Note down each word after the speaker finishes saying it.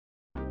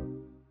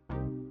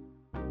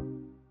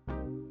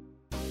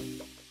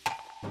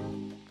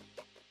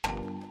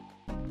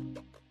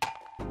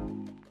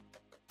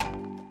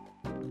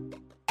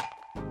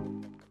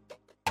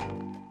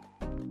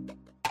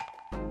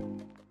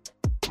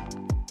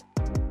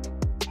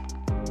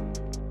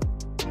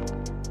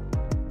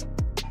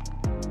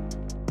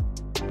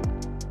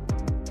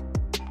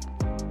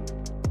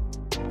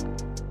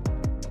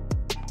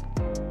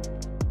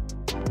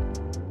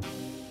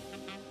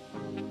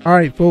All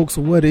right, folks,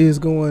 what is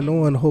going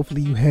on?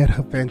 Hopefully you had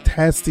a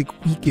fantastic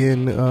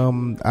weekend.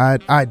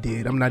 I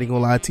did. I'm not even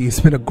gonna lie to you.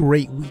 It's been a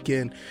great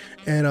weekend.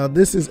 And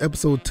this is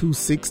episode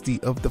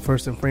 260 of the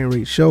First and Frame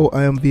Rate Show.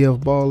 I am VF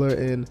Baller,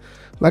 and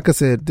like I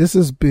said, this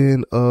has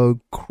been a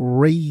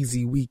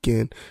crazy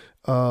weekend.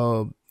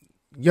 Did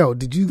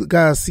you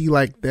guys see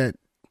like that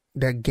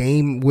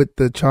game with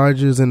the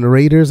Chargers and the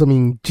Raiders? I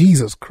mean,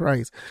 Jesus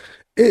Christ.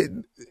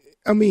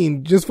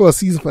 Just for a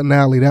season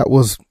finale, that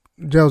was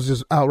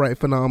just outright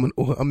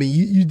phenomenal. I mean,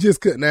 you just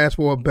couldn't ask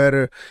for a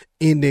better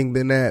ending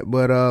than that.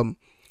 But a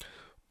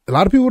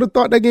lot of people would have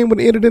thought that game would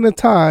have ended in a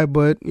tie.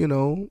 But at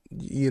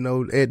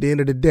the end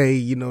of the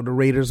day, the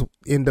Raiders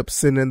end up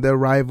sending their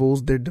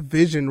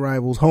division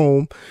rivals,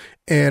 home.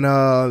 And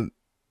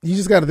you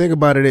just got to think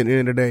about it at the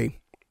end of the day.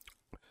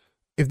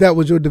 If that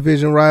was your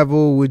division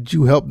rival, would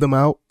you help them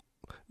out?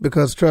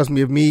 Because trust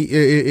me,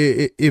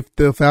 if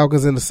the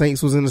Falcons and the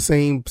Saints was in the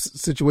same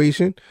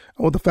situation,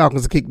 I want the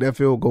Falcons to kick that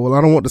field goal.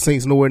 I don't want the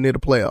Saints nowhere near the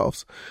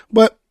playoffs.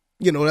 But,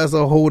 that's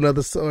a whole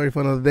other story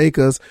for another day,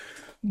 because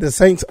the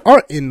Saints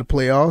aren't in the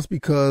playoffs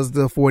because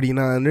the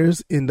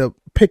 49ers end up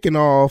picking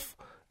off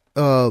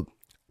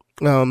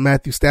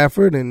Matthew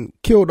Stafford and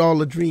killed all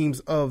the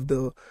dreams of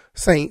the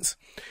Saints,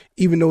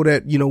 even though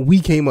that, we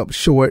came up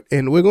short.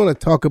 And we're going to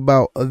talk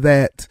about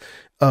that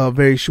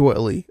very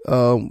shortly.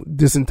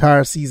 This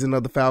entire season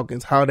of the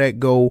Falcons, how that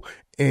go,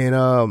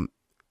 and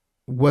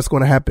what's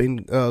going to happen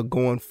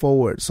going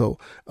forward. So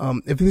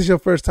if this is your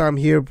first time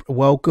here,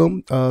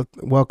 welcome.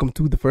 Welcome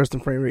to the First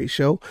and Frame Rate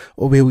Show.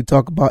 Over here we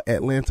talk about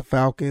Atlanta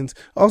Falcons,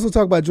 also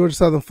talk about Georgia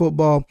Southern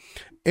football.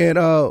 And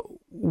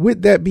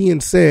with that being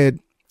said,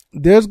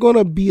 there's going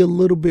to be a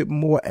little bit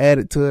more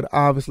added to it,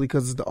 obviously,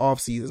 because it's the off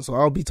season. So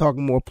I'll be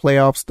talking more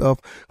playoff stuff,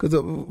 because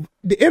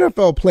the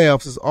NFL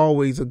playoffs is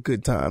always a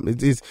good time.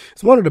 It's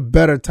one of the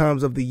better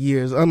times of the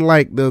years.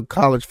 Unlike the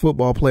college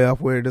football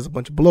playoff where there's a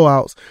bunch of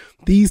blowouts,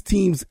 these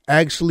teams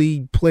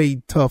actually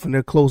play tough and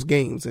they're close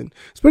games, and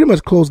it's pretty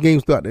much close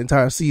games throughout the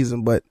entire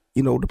season. But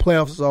the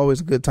playoffs is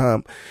always a good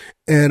time,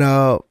 and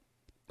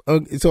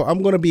so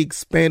I'm going to be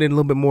expanding a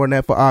little bit more on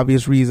that for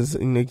obvious reasons,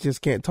 and they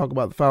just can't talk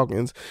about the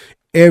Falcons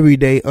every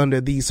day under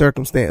these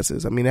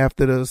circumstances. I mean,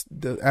 after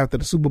the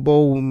Super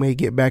Bowl, we may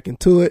get back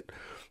into it,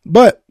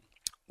 but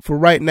for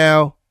right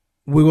now,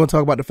 we're going to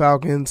talk about the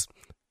Falcons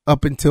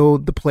up until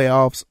the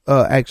playoffs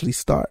actually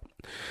start.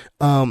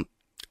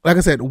 Like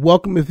I said,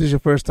 welcome if this is your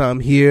first time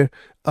here.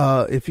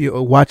 If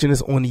you're watching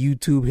this on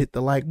YouTube, hit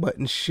the like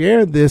button,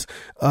 share this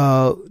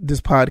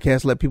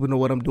podcast, let people know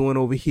what I'm doing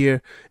over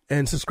here,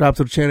 and subscribe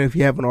to the channel if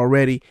you haven't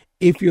already.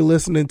 If you're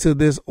listening to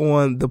this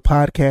on the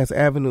podcast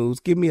avenues,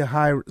 give me a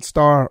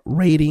 5-star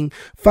rating,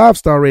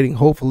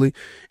 hopefully,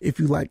 if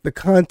you like the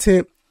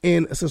content,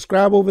 and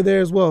subscribe over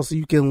there as well so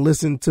you can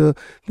listen to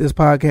this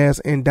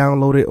podcast and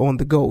download it on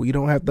the go. You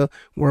don't have to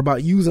worry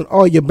about using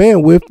all your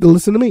bandwidth to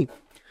listen to me.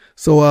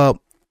 So,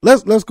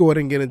 let's go ahead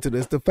and get into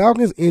this. The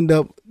Falcons end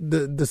up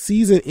the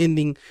season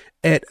ending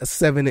at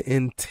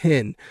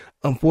 7-10.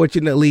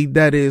 Unfortunately,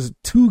 that is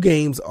 2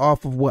 games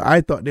off of what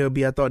I thought they would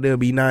be. I thought they would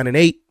be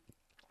 9-8.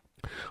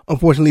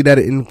 Unfortunately, that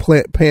didn't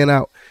pan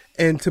out.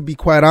 And to be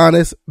quite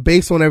honest,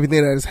 based on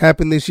everything that has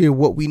happened this year,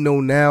 what we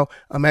know now,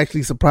 I'm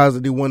actually surprised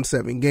that they won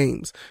 7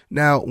 games.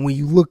 Now, when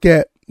you look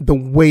at the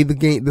way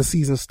the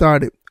season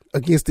started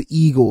against the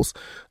Eagles,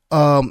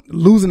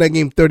 losing that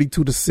game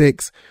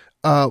 32-6.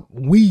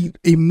 We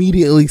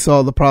immediately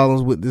saw the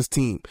problems with this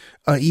team.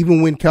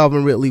 Even when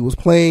Calvin Ridley was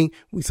playing,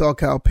 we saw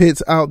Kyle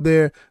Pitts out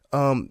there.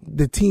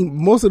 The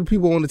team, most of the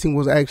people on the team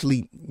was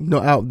actually,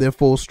 out there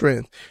full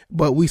strength,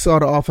 but we saw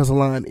the offensive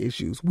line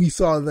issues. We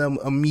saw them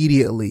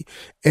immediately,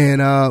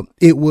 and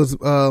it was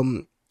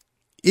hard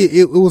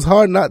it was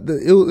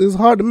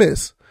hard to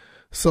miss.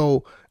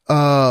 So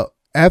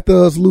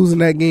after us losing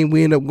that game,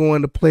 we ended up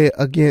going to play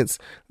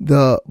against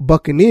the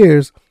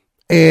Buccaneers,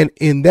 and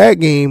in that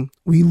game,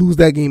 we lose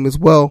that game as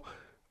well.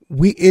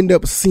 We end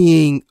up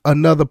seeing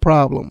another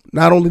problem.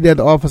 Not only that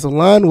the offensive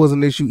line was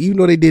an issue, even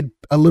though they did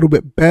a little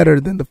bit better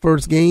than the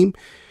first game,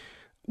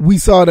 we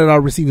saw that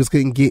our receivers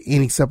couldn't get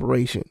any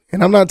separation.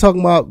 And I'm not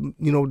talking about,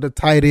 the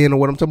tight end or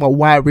what. I'm talking about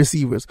wide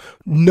receivers.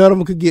 None of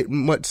them could get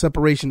much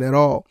separation at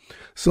all.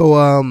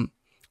 So,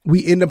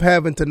 we end up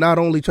having to not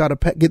only try to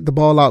get the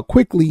ball out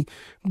quickly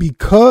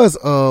because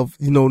of,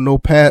 no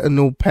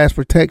pass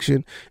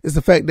protection, is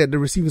the fact that the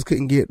receivers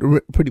couldn't get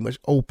pretty much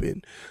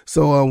open.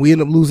 So, we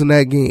end up losing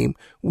that game.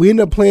 We end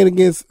up playing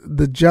against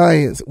the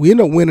Giants. We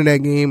end up winning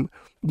that game.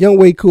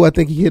 Younghoe Koo, I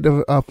think he hit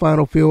a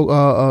final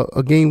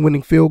a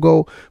game-winning field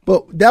goal,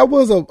 but that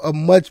was a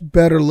much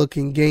better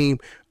looking game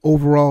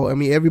overall. I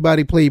mean,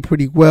 everybody played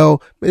pretty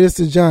well, but it's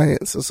the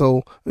Giants.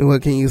 So,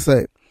 what can you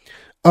say?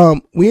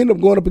 We end up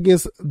going up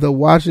against the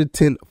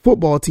Washington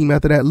football team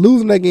after that,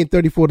 losing that game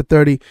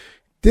 34-30.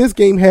 This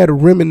game had a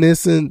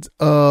reminiscence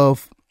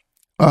of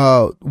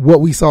what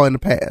we saw in the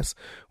past.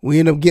 We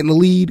end up getting a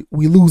lead,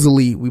 we lose a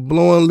lead, we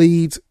blowing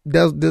leads.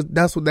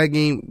 That's what that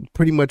game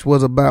pretty much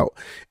was about.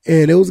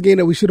 And it was a game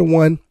that we should have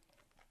won.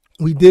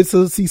 We did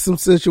see some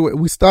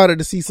we started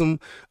to see some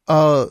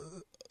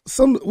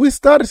we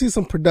started to see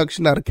some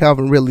production out of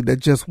Calvin Ridley that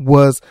just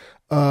was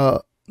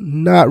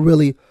not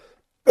really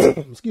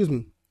excuse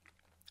me.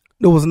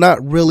 It was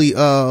not really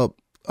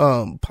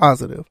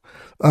positive.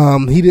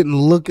 He didn't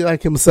look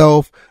like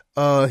himself.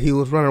 He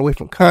was running away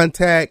from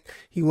contact.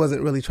 He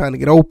wasn't really trying to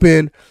get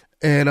open.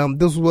 And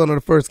this was one of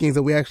the first games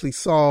that we actually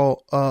saw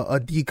a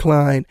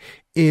decline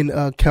in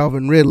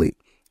Calvin Ridley.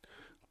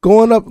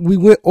 Going up, we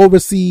went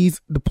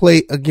overseas to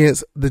play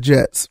against the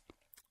Jets.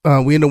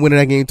 We ended up winning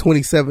that game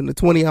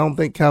 27-20. I don't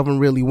think Calvin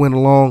Ridley went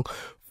along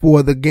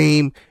for the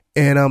game.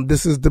 And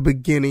this is the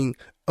beginning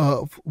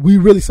of, we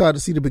really started to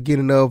see the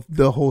beginning of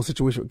the whole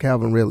situation with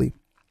Calvin Ridley.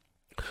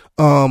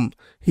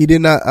 He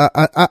did not,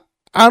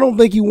 I don't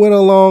think he went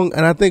along,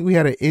 and I think we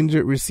had an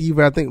injured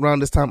receiver. I think around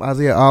this time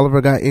Isaiah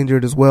Oliver got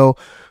injured as well.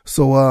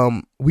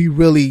 So we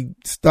really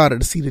started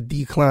to see the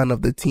decline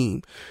of the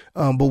team.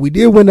 But we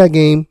did win that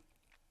game.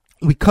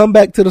 We come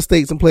back to the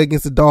States and play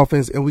against the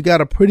Dolphins, and we got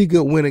a pretty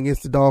good win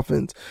against the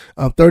Dolphins,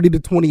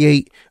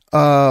 30-28.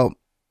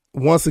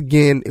 Once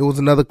again, it was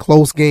another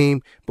close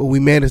game, but we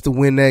managed to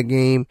win that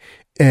game,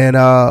 and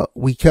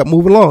we kept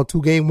moving along.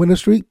 2-game winning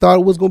streak. Thought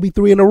it was going to be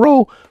 3 in a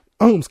row.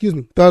 Thought it was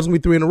going to be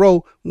 3 in a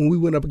row when we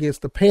went up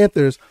against the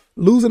Panthers,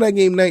 losing that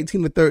game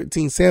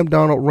 19-13. Sam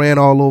Darnold ran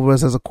all over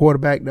us as a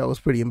quarterback. That was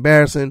pretty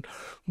embarrassing.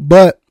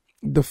 But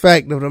the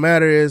fact of the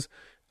matter is,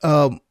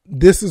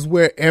 this is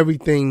where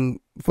everything,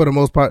 for the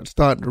most part,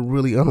 started to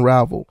really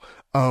unravel.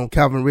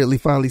 Calvin Ridley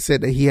finally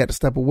said that he had to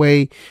step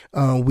away.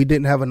 We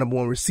didn't have a number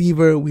one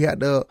receiver. We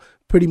had to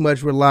pretty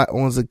much rely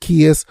on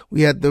Zacchaeus.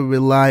 We had to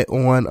rely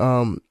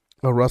on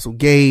Russell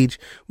Gage.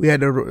 We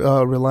had to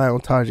rely on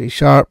Tajay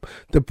Sharp.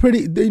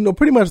 Pretty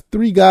much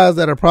 3 guys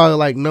that are probably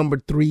like number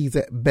 3s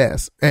at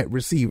best at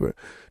receiver.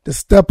 To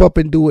step up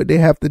and do what they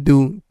have to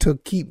do to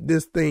keep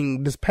this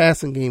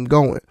passing game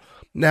going.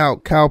 Now,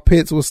 Kyle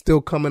Pitts was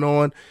still coming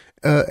on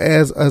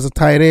as a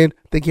tight end.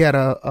 I think he had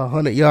a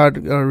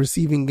 100-yard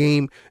receiving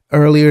game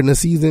earlier in the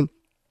season.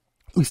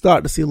 We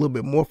started to see a little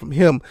bit more from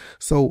him.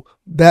 So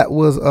that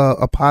was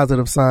a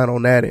positive sign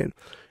on that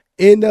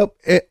end.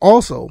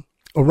 Also,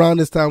 around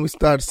this time, we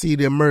started to see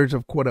the emerge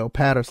of Cordell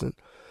Patterson.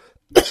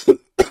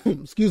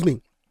 Excuse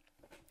me.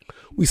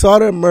 We saw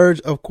the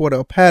emerge of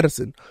Cordell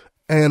Patterson.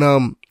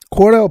 And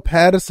Cordell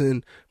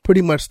Patterson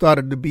pretty much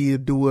started to be a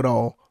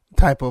do-it-all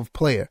type of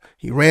player.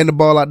 He ran the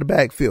ball out the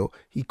backfield.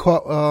 He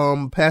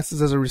caught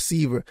passes as a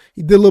receiver.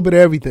 He did a little bit of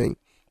everything.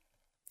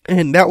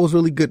 And that was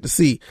really good to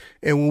see.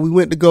 And when we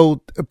went to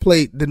go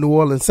play the New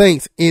Orleans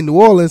Saints in New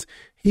Orleans,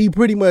 he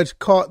pretty much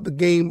caught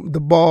the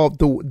ball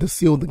to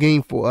seal the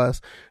game for us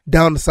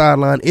down the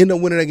sideline. Ended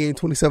up winning that game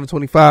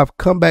 27-25.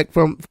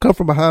 Come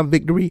from behind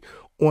victory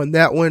on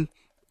that one.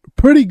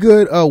 Pretty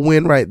good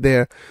win right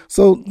there.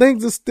 So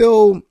things are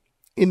still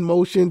in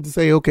motion to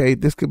say, okay,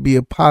 this could be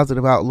a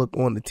positive outlook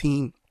on the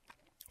team,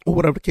 or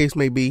whatever the case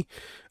may be.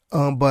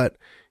 But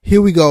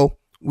here we go.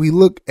 We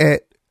look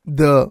at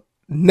the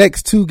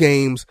next 2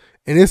 games,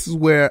 and this is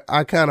where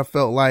I kind of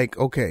felt like,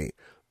 okay,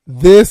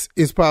 this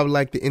is probably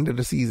like the end of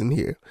the season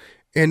here.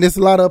 And there's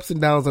a lot of ups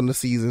and downs on the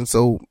season,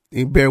 so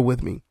bear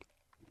with me.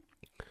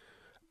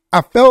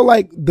 I felt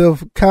like the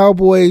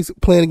Cowboys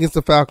playing against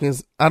the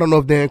Falcons, I don't know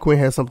if Dan Quinn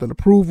has something to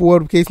prove or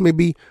whatever the case may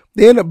be.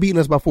 They ended up beating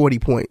us by 40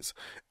 points.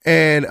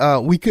 And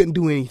we couldn't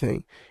do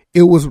anything.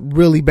 It was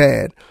really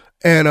bad.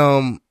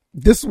 And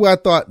this is where I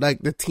thought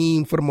like the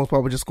team for the most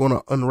part was just going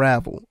to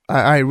unravel.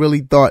 I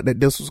really thought that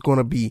this was going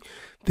to be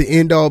the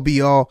end all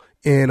be all,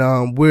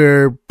 and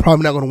we're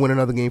probably not going to win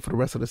another game for the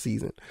rest of the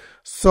season.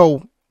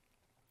 So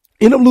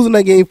end up losing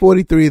that game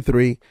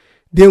 43-3.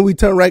 Then we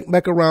turn right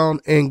back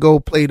around and go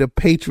play the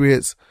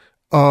Patriots.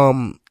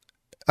 I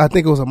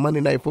think it was a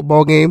Monday Night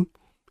Football game.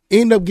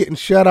 End up getting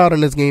shut out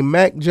in this game.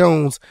 Mac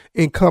Jones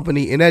and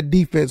company and that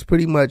defense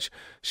pretty much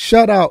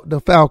shut out the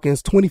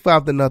Falcons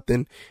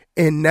 25-0.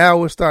 And now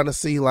we're starting to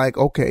see like,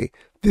 okay,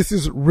 this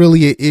is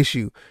really an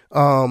issue.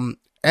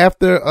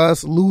 After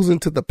us losing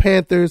to the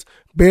Panthers,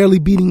 barely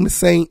beating the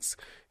Saints,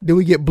 then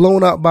we get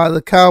blown out by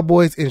the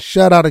Cowboys and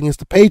shut out against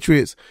the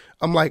Patriots.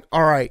 I'm like,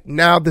 all right,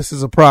 now this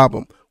is a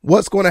problem.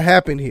 What's going to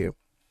happen here?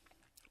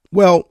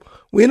 Well,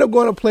 we end up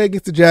going to play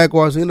against the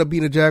Jaguars. We end up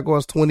beating the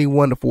Jaguars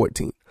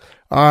 21-14.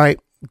 All right.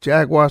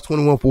 Jaguars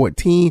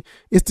 21-14.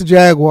 It's the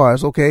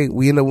Jaguars. Okay.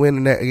 We end up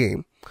winning that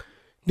game.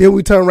 Then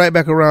we turn right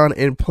back around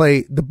and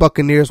play the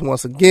Buccaneers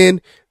once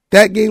again.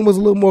 That game was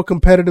a little more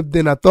competitive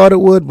than I thought it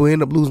would, but we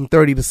ended up losing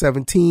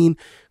 30-17.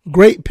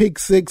 Great pick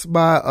 6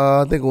 by,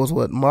 I think it was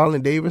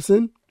Marlon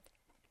Davidson.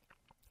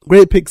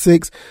 Great pick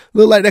 6.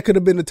 Looked like that could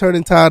have been the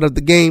turning tide of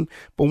the game,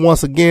 but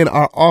once again,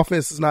 our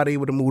offense is not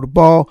able to move the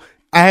ball.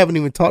 I haven't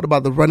even talked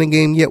about the running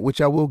game yet,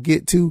 which I will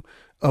get to,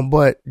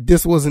 but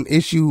this was an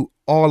issue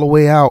all the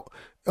way out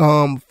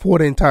for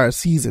the entire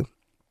season.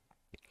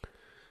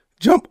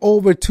 Jump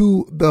over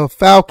to the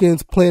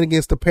Falcons playing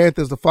against the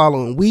Panthers the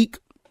following week.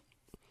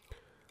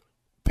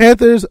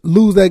 Panthers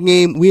lose that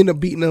game. We end up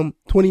beating them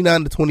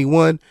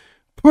 29-21.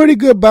 Pretty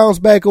good bounce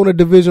back on a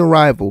division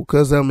rival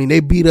because, they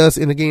beat us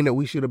in a game that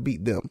we should have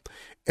beat them.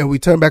 And we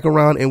turn back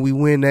around and we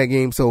win that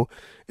game. So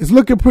it's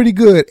looking pretty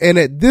good. And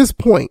at this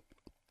point,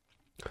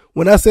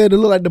 when I said it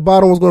looked like the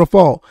bottom was going to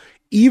fall.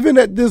 Even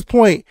at this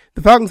point,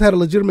 the Falcons had a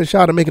legitimate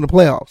shot at making the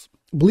playoffs.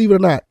 Believe it or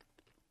not.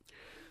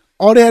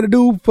 All they had to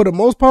do, for the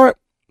most part,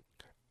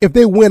 if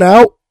they went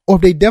out, or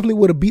if they definitely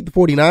would have beat the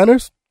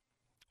 49ers,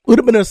 would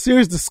have been a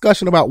serious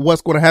discussion about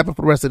what's going to happen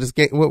for the rest of this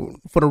game,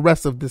 for the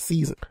rest of this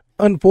season.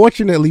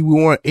 Unfortunately, we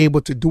weren't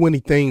able to do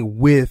anything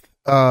with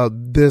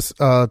this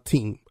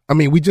team. I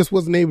mean, we just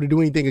wasn't able to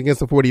do anything against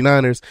the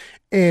 49ers,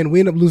 and we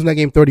ended up losing that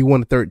game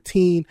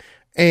 31-13.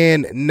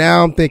 And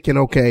now I'm thinking,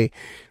 okay,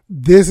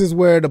 this is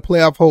where the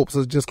playoff hopes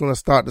are just going to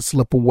start to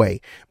slip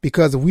away.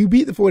 Because if we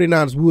beat the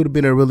 49ers, we would have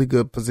been in a really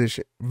good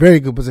position, very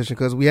good position,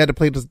 because we had to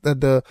play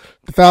the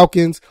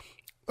Falcons.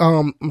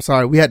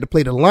 We had to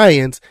play the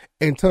Lions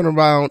and turn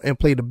around and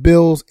play the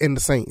Bills and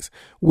the Saints,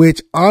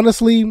 which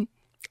honestly,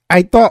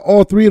 I thought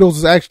all three of those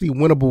was actually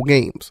winnable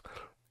games.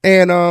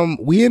 And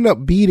we ended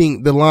up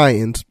beating the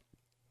Lions.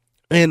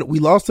 And we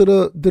lost to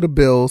the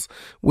Bills,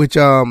 which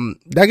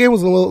that game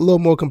was a little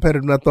more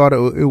competitive than I thought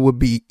it would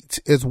be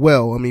as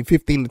well. I mean,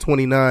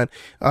 15-29.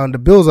 The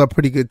Bills are a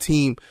pretty good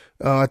team.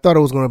 I thought it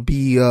was going to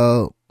be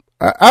I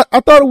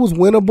thought it was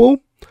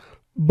winnable,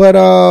 but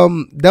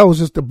that was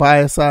just the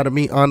bias side of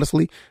me,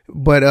 honestly.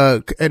 But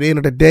at the end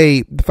of the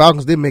day, the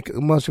Falcons didn't make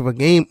much of a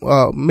game.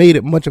 Made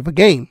it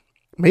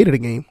a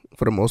game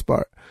for the most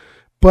part.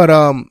 But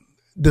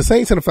the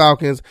Saints and the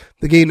Falcons,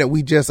 the game that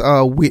we just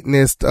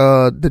witnessed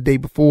the day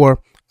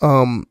before,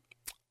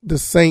 the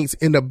Saints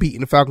end up beating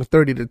the Falcons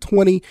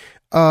 30-20.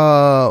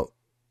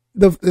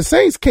 The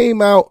Saints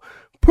came out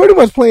pretty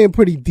much playing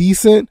pretty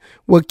decent.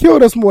 What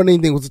killed us more than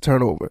anything was the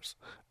turnovers.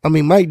 I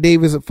mean, Mike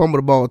Davis had fumbled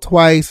the ball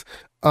twice.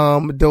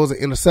 There was an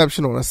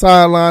interception on the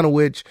sideline,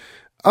 which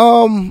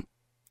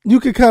you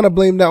could kind of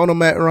blame that on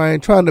Matt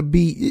Ryan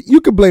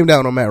you could blame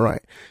that on Matt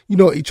Ryan. You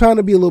know, you're trying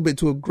to be a little bit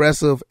too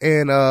aggressive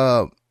and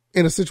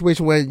in a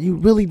situation where you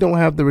really don't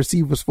have the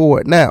receivers for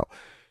it. Now,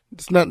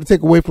 it's not to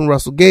take away from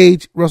Russell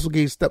Gage. Russell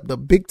Gage stepped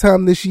up big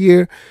time this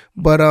year,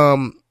 but I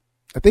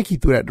think he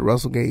threw that to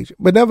Russell Gage.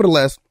 But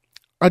nevertheless,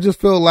 I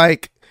just feel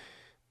like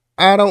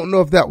I don't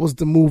know if that was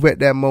the move at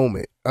that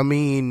moment. I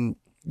mean,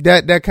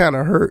 that kind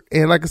of hurt.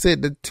 And like I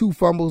said, the two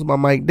fumbles by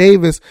Mike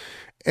Davis,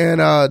 and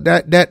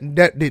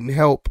that didn't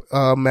help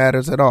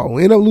matters at all.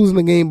 We ended up losing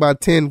the game by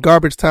 10,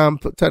 garbage time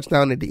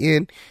touchdown at the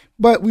end,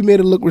 but we made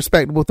it look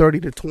respectable,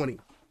 30-20.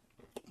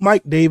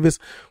 Mike Davis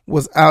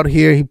was out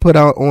here. He put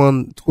out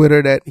on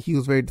Twitter that he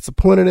was very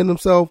disappointed in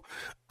himself.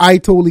 I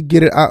totally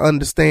get it. I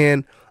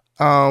understand.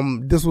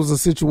 This was a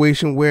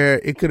situation where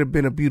it could have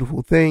been a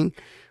beautiful thing.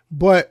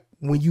 But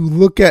when you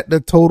look at the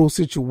total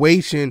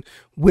situation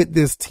with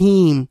this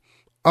team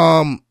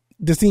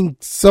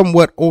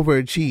somewhat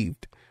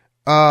overachieved.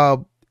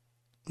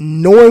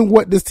 Knowing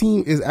what this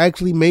team is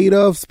actually made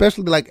of,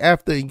 especially like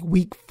after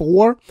week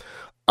 4,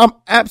 I'm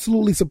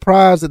absolutely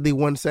surprised that they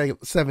won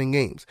 7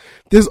 games.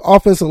 This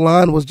offensive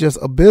line was just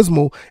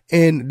abysmal,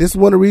 and this is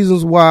one of the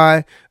reasons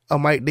why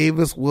Mike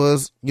Davis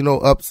was,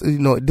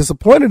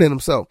 disappointed in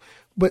himself.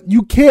 But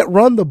you can't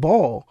run the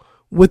ball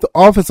with the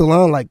offensive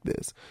line like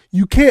this.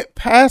 You can't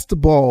pass the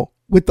ball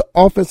with the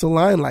offensive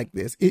line like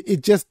this.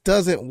 It just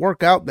doesn't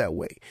work out that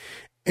way.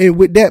 And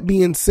with that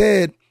being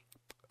said,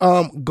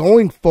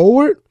 going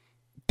forward,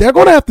 they're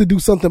going to have to do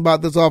something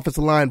about this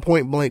offensive line,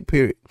 point blank,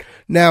 period.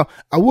 Now,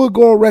 I will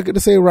go on record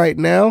to say right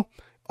now,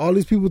 all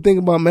these people think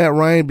about Matt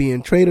Ryan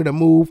being traded or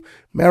moved.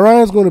 Matt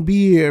Ryan's going to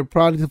be here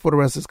probably for the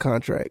rest of his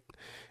contract.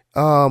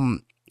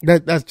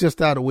 That's just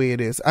how the way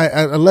it is.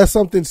 Unless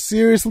something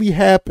seriously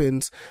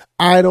happens,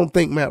 I don't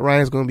think Matt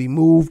Ryan's going to be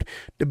moved.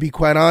 To be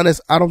quite honest,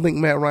 I don't think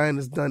Matt Ryan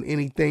has done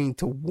anything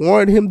to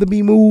warrant him to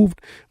be moved,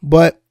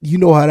 but you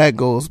know how that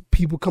goes.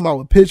 People come out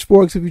with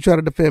pitchforks if you try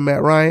to defend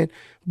Matt Ryan,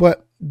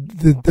 but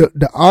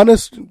the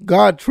honest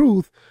God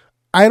truth,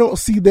 I don't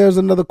see there's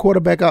another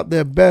quarterback out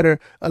there better,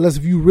 unless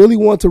if you really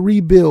want to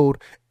rebuild.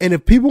 And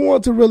if people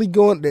want to really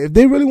if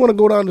they really want to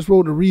go down this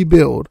road to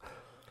rebuild,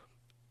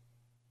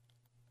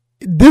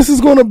 this is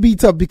going to be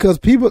tough, because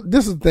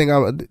this is the thing,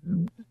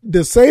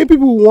 the same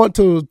people who want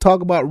to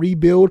talk about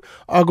rebuild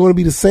are going to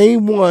be the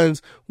same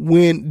ones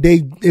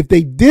if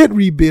they did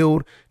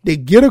rebuild, they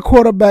get a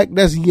quarterback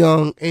that's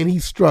young and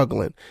he's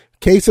struggling.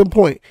 Case in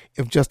point,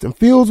 if Justin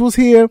Fields was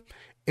here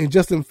and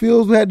Justin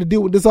Fields had to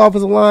deal with this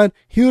offensive line,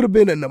 he would have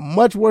been in a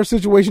much worse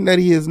situation than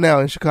he is now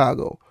in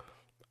Chicago.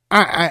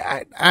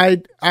 I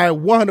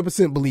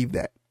 100% believe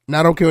that. And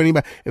I don't care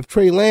anybody. If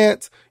Trey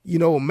Lance,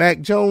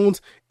 Mac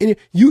Jones,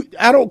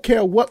 I don't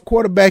care what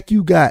quarterback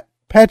you got.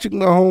 Patrick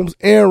Mahomes,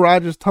 Aaron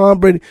Rodgers, Tom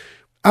Brady.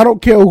 I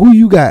don't care who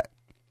you got.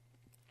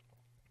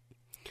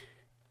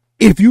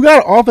 If you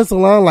got an offensive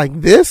line like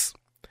this,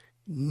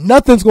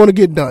 nothing's going to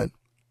get done.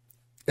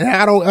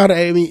 And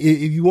I mean,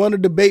 if you want to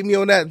debate me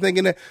on that,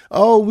 thinking that,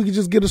 we could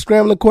just get a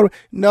scrambling quarterback.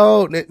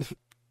 No,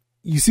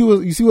 you see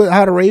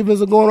how the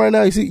Ravens are going right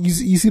now? You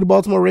see the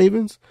Baltimore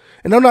Ravens?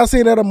 And I'm not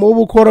saying that a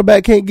mobile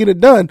quarterback can't get it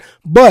done,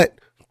 but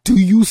do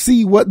you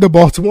see what the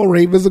Baltimore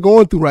Ravens are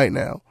going through right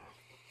now?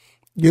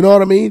 You know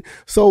what I mean?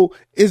 So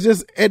it's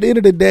just, at the end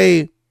of the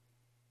day,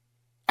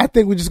 I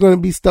think we're just going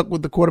to be stuck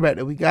with the quarterback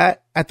that we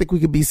got. I think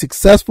we could be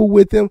successful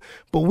with him,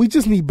 but we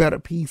just need better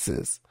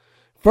pieces.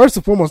 First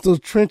and foremost, those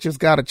trenches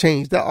got to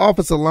change. That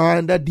offensive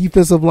line, that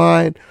defensive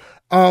line.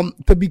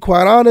 To be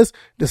quite honest,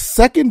 the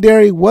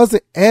secondary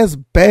wasn't as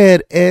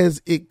bad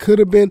as it could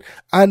have been.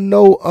 I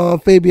know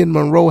Fabian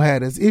Monroe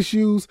had his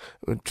issues.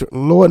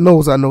 Lord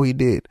knows I know he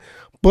did.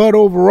 But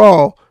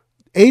overall,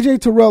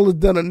 AJ Terrell has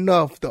done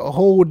enough to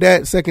hold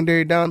that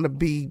secondary down to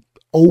be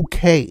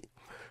okay.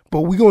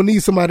 But we're going to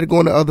need somebody to go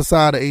on the other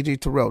side of AJ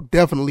Terrell.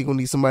 Definitely going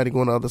to need somebody to go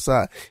on the other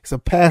side. It's a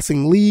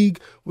passing league.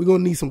 We're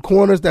going to need some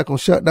corners that can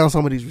shut down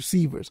some of these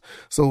receivers.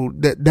 So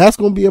that's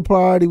going to be a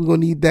priority. We're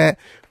going to need that.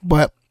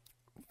 But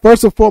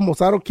first and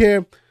foremost, I don't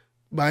care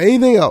about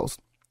anything else.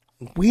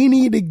 We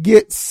need to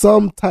get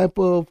some type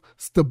of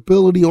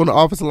stability on the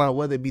offensive line,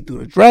 whether it be through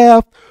the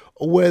draft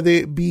or whether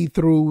it be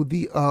through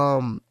the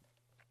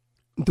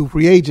through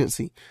free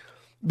agency.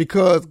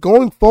 Because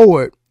going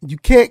forward, you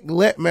can't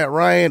let Matt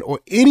Ryan or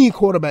any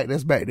quarterback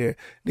that's back there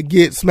to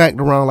get smacked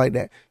around like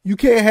that. You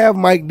can't have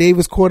Mike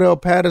Davis, Cordell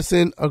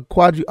Patterson, or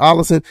Quadri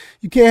Allison.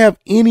 You can't have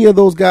any of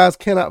those guys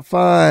cannot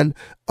find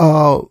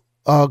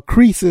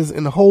creases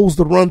and holes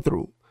to run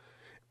through.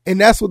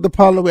 And that's what the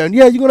problem is. And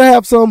yeah, you're going to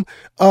have some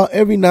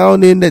every now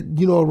and then that,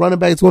 a running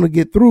back is going to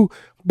get through.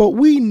 But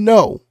we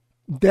know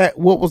that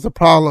what was the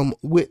problem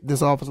with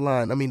this offensive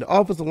line. I mean, the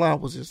offensive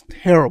line was just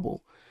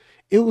terrible.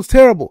 It was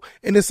terrible.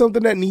 And it's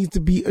something that needs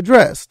to be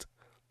addressed.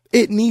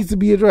 It needs to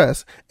be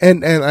addressed.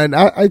 And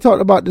I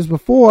talked about this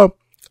before.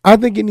 I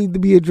think it needs to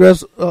be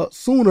addressed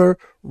sooner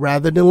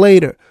rather than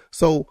later.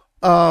 So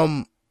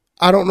I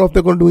don't know if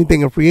they're going to do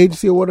anything in free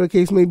agency or whatever the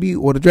case may be,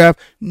 or the draft.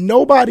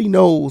 Nobody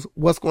knows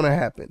what's going to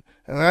happen.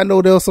 And I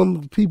know there's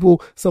some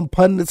people, some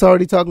pundits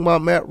already talking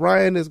about Matt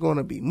Ryan is going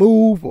to be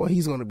moved or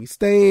he's going to be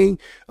staying,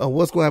 or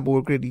what's going to happen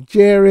with Grady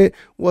Jarrett,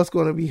 what's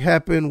going to be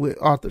happening with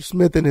Arthur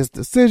Smith and his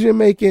decision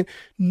making.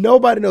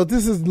 Nobody knows.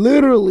 This is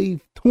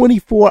literally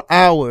 24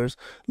 hours,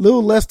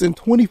 little less than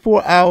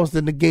 24 hours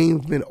that the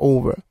game's been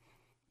over.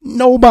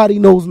 Nobody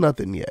knows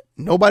nothing yet.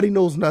 Nobody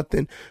knows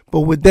nothing.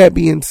 But with that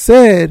being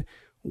said,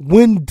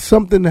 when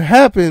something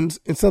happens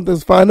and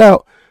something's found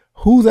out,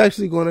 who's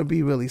actually going to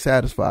be really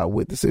satisfied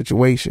with the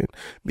situation?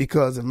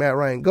 Because if Matt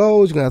Ryan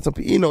goes, you're going to have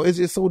some, it's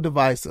just so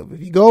divisive. If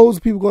he goes,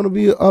 people are going to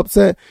be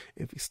upset.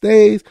 If he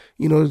stays,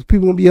 people going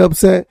to be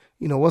upset.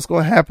 What's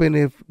going to happen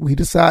if we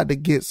decide to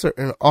get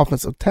certain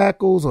offensive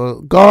tackles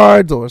or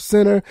guards or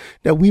center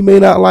that we may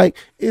not like?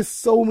 It's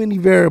so many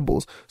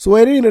variables. So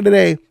at the end of the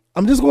day,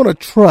 I'm just going to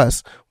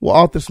trust what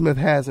Arthur Smith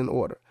has in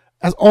order.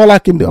 That's all I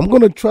can do. I'm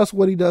going to trust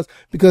what he does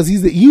because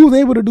he was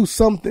able to do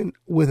something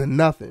with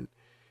nothing.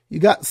 You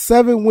got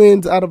 7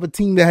 wins out of a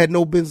team that had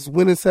no business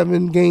winning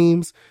 7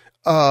 games.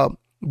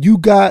 You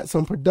got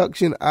some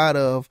production out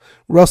of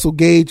Russell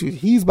Gage.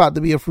 He's about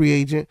to be a free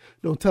agent.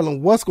 Don't tell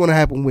him what's going to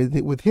happen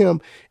with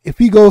him. If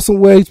he goes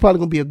somewhere, he's probably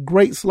going to be a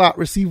great slot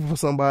receiver for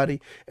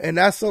somebody. And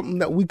that's something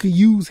that we could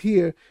use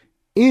here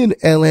in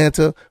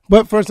Atlanta.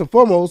 But first and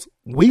foremost,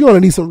 we're going to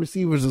need some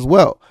receivers as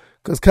well.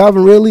 Because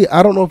Calvin Ridley,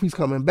 I don't know if he's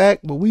coming back,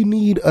 but we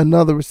need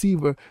another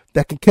receiver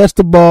that can catch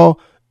the ball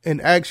and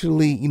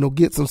actually,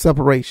 get some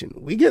separation.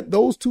 We get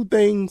those two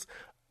things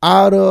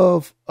out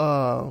of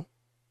a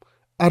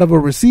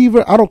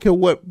receiver. I don't care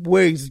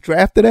where he's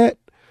drafted at,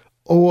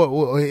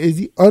 or is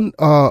he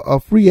a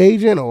free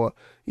agent, or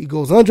he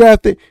goes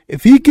undrafted.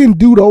 If he can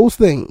do those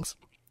things,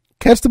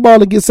 catch the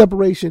ball and get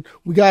separation,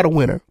 we got a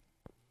winner.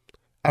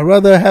 I'd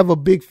rather have a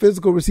big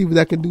physical receiver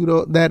that can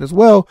do that as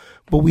well,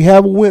 but we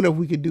have a winner if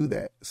we can do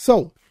that.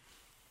 So,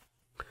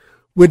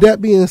 with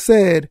that being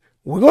said,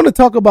 we're going to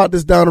talk about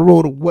this down the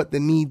road of what the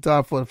needs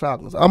are for the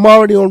Falcons. I'm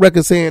already on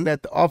record saying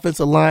that the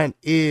offensive line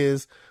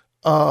is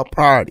a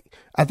priority.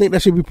 I think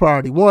that should be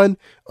priority 1.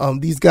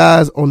 These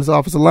guys on this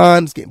offensive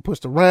line is getting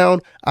pushed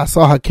around. I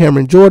saw how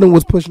Cameron Jordan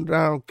was pushing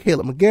around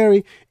Caleb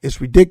McGarry.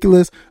 It's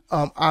ridiculous.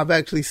 I've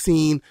actually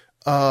seen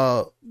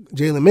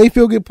Jalen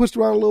Mayfield get pushed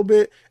around a little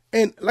bit.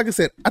 And like I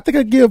said, I think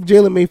I give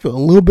Jalen Mayfield a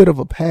little bit of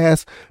a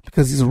pass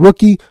because he's a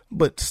rookie,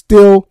 but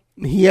still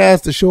he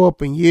has to show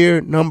up in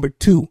year number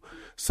 2.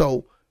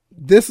 So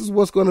this is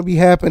what's going to be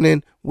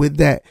happening with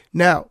that.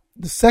 Now,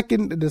 the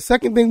second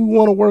thing we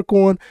want to work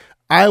on,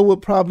 I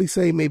would probably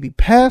say maybe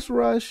pass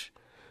rush.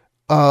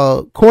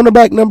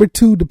 Cornerback number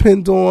 2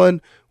 depends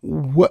on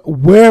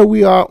where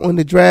we are on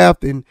the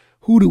draft and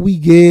who do we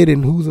get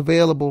and who's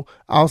available.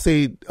 I'll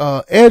say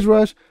edge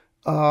rush,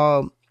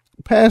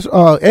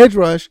 edge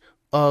rush,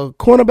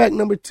 cornerback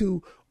number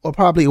 2, or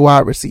probably a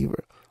wide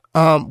receiver.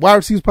 Wide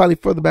receiver is probably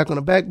further back on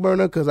the back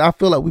burner because I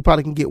feel like we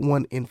probably can get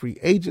one in free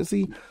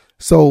agency.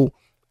 So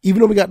even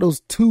though we got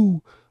those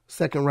 2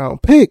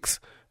 second-round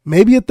picks,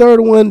 maybe a third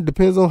one,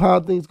 depends on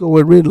how things go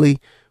with Ridley,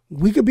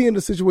 we could be in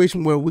a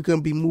situation where we're going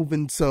to be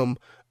moving some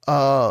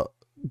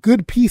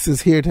good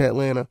pieces here to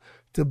Atlanta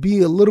to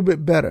be a little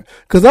bit better.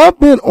 Because I've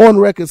been on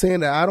record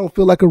saying that I don't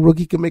feel like a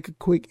rookie can make a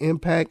quick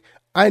impact.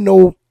 I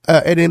know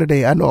at the end of the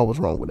day, I know I was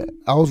wrong with that.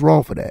 I was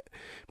wrong for that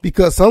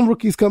because some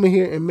rookies come in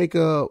here and make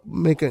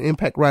an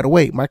impact right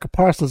away. Micah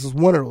Parsons is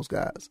one of those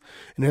guys,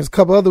 and there's a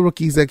couple other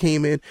rookies that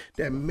came in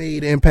that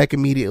made an impact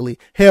immediately.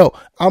 Hell,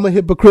 I'm a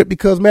hypocrite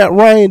because Matt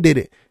Ryan did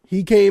it.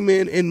 He came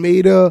in and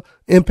made a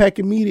impact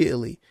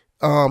immediately.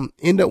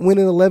 End up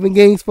winning 11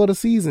 games for the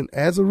season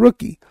as a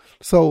rookie.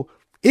 So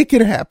it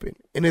can happen,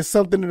 and it's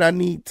something that I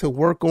need to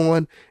work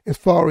on as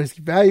far as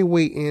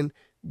evaluating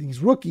these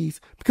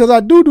rookies, because I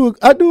think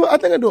I do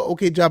an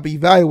okay job of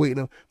evaluating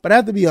them, but I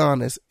have to be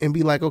honest and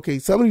be like, okay,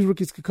 some of these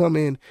rookies could come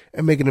in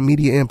and make an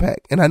immediate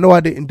impact. And I know I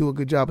didn't do a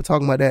good job of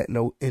talking about that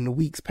in the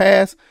weeks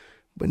past,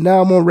 but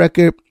now I'm on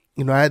record.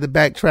 I had to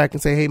backtrack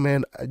and say, hey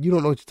man, you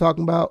don't know what you're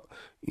talking about.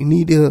 You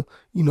need to,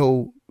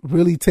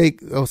 really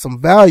take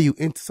some value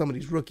into some of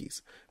these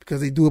rookies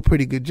because they do a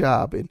pretty good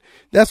job. And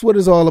that's what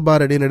it's all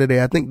about at the end of the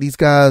day. I think these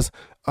guys,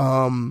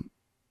 I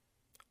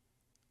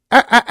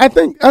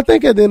think at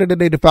the end of the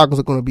day, the Falcons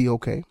are going to be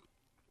okay.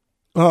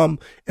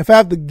 If I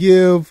have to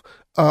give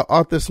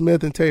Arthur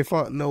Smith and Terry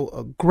Fontenot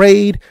a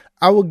grade,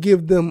 I will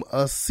give them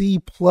a C+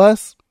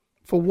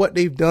 for what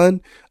they've done.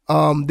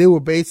 They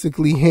were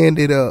basically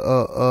handed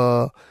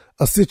a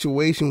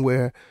situation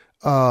where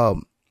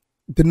the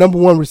number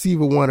one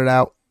receiver wanted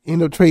out,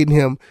 ended up trading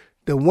him.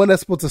 The one that's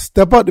supposed to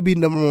step up to be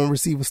number one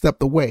receiver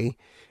stepped away,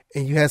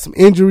 and you had some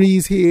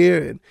injuries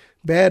here and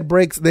bad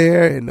breaks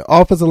there, and the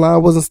offensive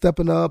line wasn't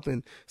stepping up,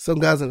 and some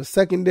guys in the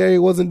secondary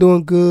wasn't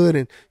doing good,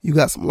 and you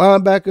got some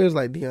linebackers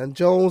like Deion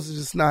Jones is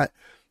just not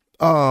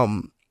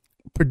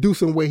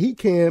producing where he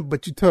can,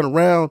 but you turn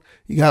around,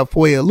 you got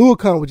Foye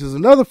Oluokun, which is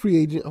another free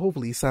agent.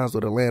 Hopefully he signs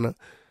with Atlanta.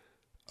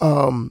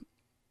 Foye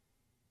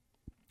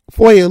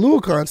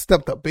Oluokun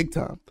stepped up big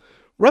time.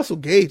 Russell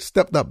Gage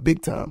stepped up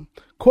big time.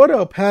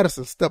 Cordell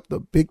Patterson stepped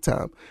up big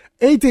time.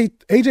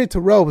 AJ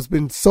Terrell has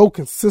been so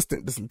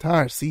consistent this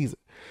entire season.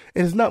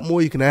 And it's not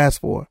more you can ask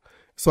for.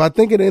 So I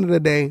think at the end of the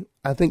day,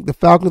 I think the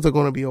Falcons are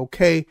going to be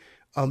okay.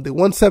 They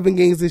won 7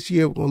 games this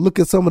year. We're going to look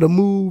at some of the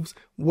moves,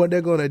 what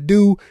they're going to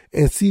do,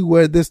 and see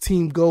where this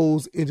team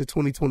goes into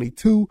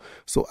 2022.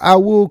 So I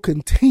will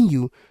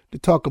continue to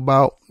talk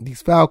about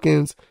these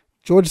Falcons.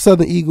 Georgia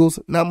Southern Eagles,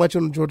 not much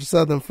on the Georgia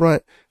Southern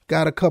front.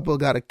 Got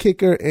a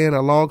kicker and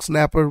a long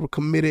snapper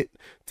committed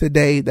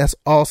today. That's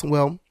awesome.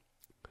 Well,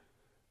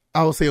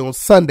 I will say on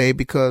Sunday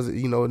because,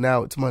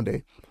 now it's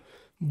Monday.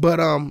 But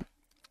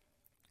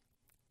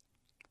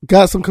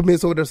got some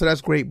commits over there, so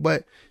that's great.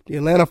 But the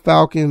Atlanta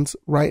Falcons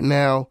right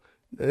now,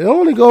 they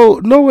only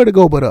go nowhere to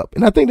go but up.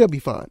 And I think they'll be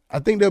fine. I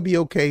think they'll be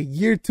okay.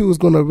 Year 2 is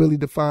going to really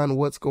define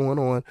what's going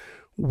on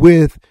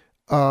with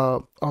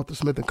Arthur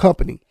Smith and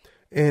company.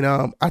 And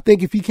I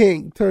think if he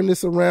can't turn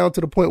this around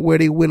to the point where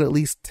they win at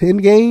least 10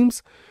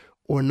 games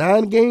or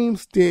 9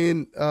 games,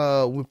 then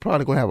we're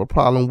probably going to have a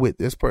problem with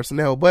this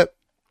personnel. But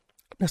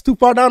that's too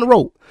far down the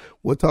road.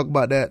 We'll talk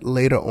about that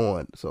later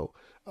on. So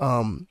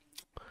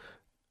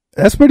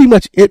that's pretty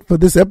much it for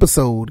this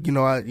episode.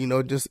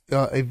 Just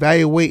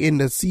evaluating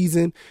the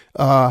season,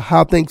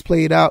 how things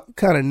played out,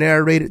 kind of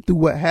narrated through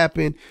what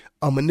happened.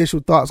 Initial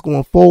thoughts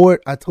going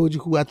forward. I told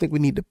you who I think we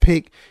need to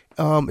pick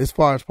as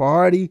far as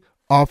priority.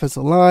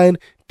 Offensive line,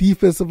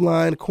 defensive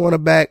line,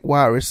 cornerback,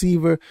 wide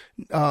receiver.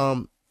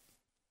 I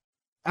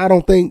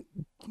don't think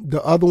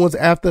the other ones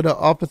after the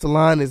offensive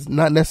line is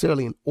not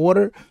necessarily in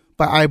order,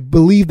 but I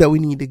believe that we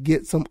need to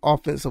get some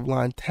offensive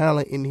line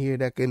talent in here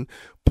that can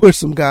push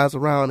some guys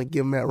around and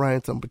give Matt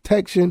Ryan some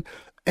protection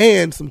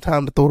and some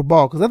time to throw the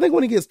ball. Because I think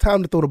when he gets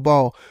time to throw the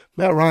ball,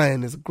 Matt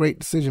Ryan is a great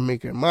decision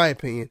maker, in my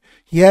opinion.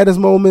 He had his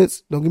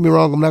moments. Don't get me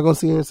wrong. I'm not going to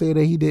sit here and say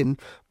that he didn't,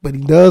 but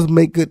he does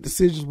make good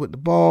decisions with the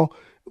ball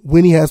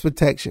when he has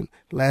protection.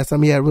 Last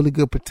time he had really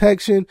good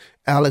protection,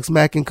 Alex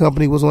Mack and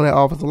company was on that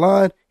offensive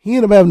line. He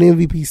ended up having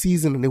the MVP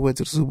season and they went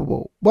to the Super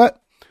Bowl. But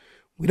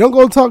we don't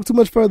go talk too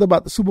much further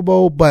about the Super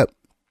Bowl, but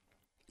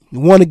we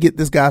want to get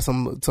this guy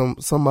some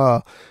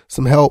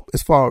help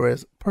as far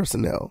as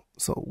personnel.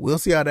 So we'll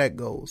see how that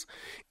goes.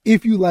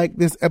 If you like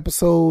this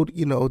episode,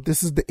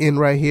 this is the end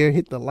right here.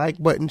 Hit the like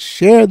button,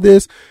 share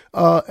this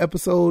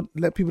episode,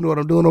 let people know what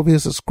I'm doing over here.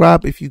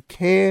 Subscribe if you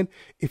can.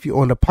 If you're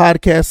on the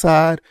podcast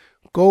side,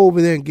 go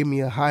over there and give me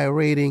a higher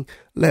rating.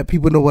 Let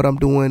people know what I'm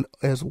doing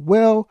as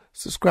well.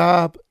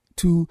 Subscribe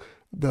to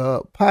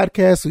the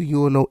podcast so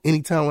you'll know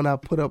anytime when I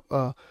put up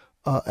a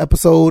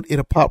episode,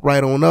 it'll pop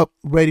right on up,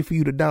 ready for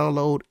you to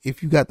download.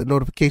 If you got the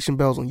notification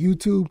bells on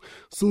YouTube,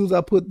 as soon as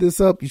I put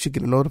this up, you should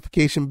get a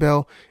notification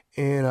bell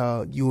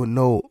and you will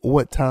know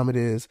what time it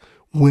is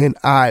when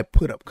I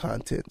put up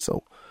content.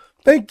 So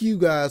thank you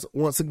guys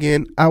once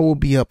again. I will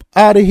be up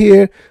out of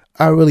here.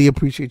 I really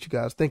appreciate you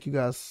guys. Thank you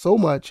guys so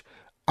much.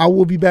 I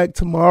will be back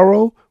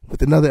tomorrow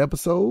with another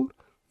episode.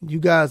 You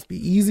guys be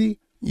easy.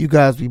 You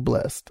guys be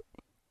blessed.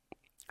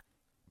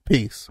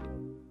 Peace.